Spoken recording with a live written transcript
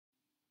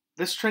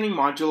This training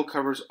module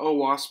covers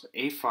OWASP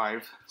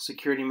A5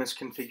 Security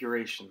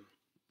Misconfiguration.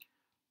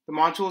 The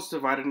module is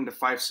divided into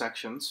 5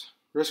 sections: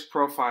 risk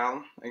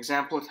profile,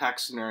 example attack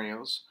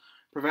scenarios,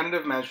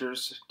 preventative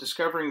measures,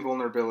 discovering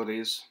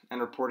vulnerabilities,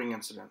 and reporting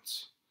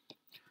incidents.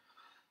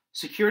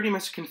 Security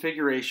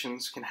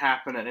misconfigurations can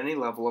happen at any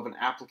level of an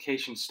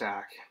application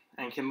stack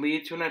and can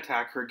lead to an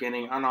attacker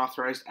gaining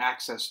unauthorized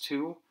access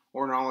to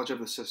or knowledge of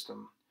the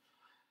system.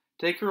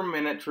 Take a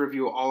minute to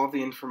review all of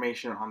the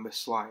information on this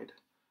slide.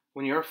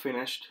 When you are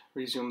finished,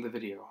 resume the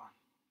video.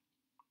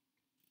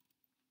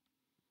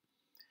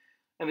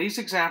 In these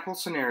example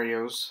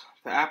scenarios,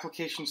 the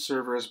application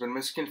server has been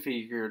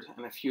misconfigured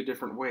in a few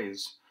different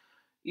ways.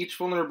 Each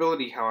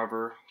vulnerability,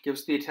 however,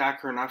 gives the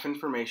attacker enough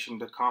information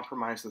to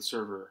compromise the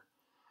server.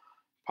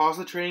 Pause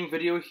the training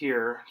video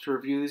here to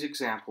review these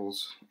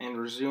examples and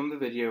resume the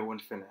video when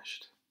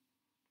finished.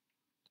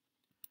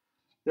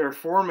 There are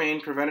 4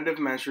 main preventative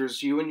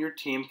measures you and your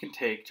team can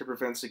take to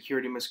prevent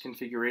security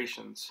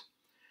misconfigurations.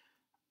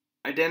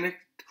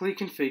 Identically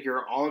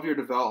configure all of your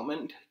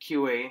development,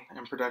 QA,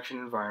 and production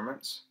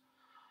environments.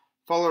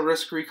 Follow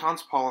Risk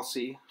Recon's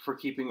policy for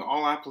keeping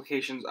all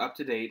applications up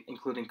to date,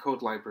 including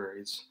code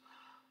libraries.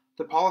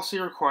 The policy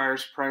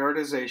requires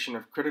prioritization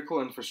of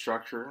critical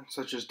infrastructure,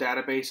 such as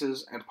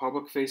databases and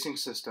public-facing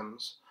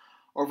systems,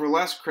 over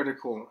less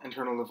critical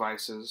internal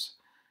devices,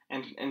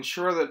 and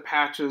ensure that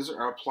patches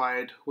are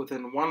applied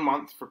within 1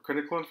 month for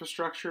critical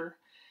infrastructure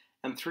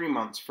and 3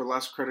 months for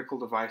less critical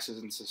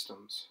devices and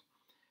systems.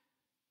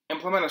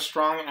 Implement a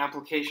strong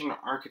application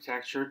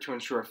architecture to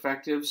ensure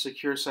effective,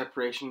 secure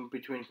separation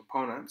between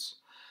components.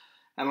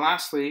 And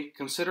lastly,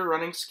 consider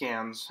running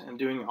scans and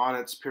doing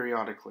audits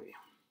periodically.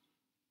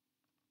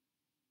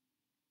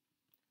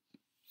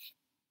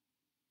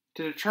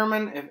 To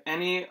determine if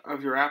any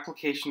of your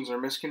applications are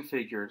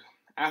misconfigured,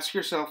 ask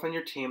yourself and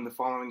your team the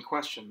following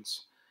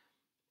questions.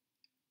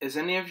 Is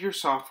any of your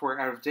software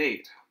out of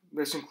date?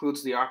 This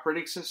includes the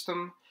operating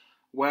system,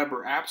 web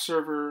or app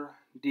server,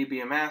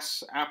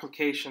 DBMS,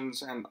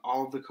 applications, and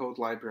all of the code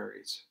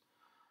libraries.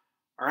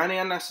 Are any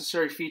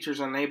unnecessary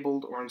features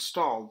enabled or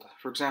installed,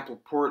 for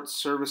example, ports,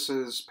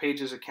 services,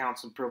 pages,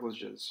 accounts, and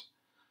privileges?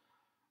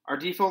 Are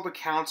default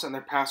accounts and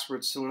their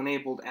passwords still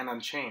enabled and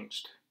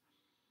unchanged?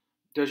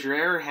 Does your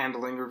error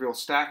handling reveal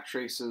stack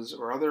traces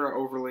or other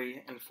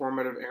overly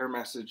informative error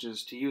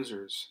messages to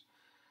users?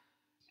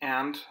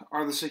 And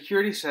are the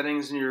security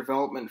settings in your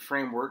development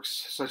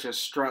frameworks, such as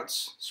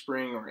struts,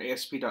 Spring, or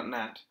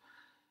ASP.NET,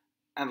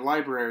 and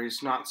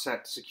libraries not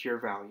set to secure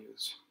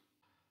values?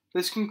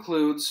 This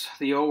concludes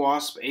the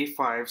OWASP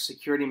A5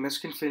 Security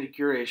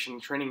Misconfiguration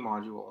training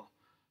module.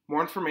 More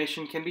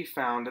information can be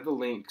found at the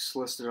links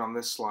listed on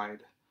this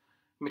slide.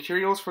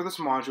 Materials for this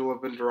module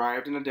have been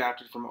derived and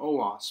adapted from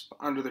OWASP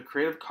under the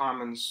Creative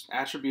Commons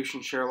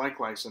Attribution Share Alike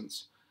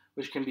license,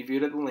 which can be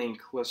viewed at the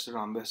link listed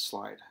on this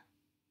slide.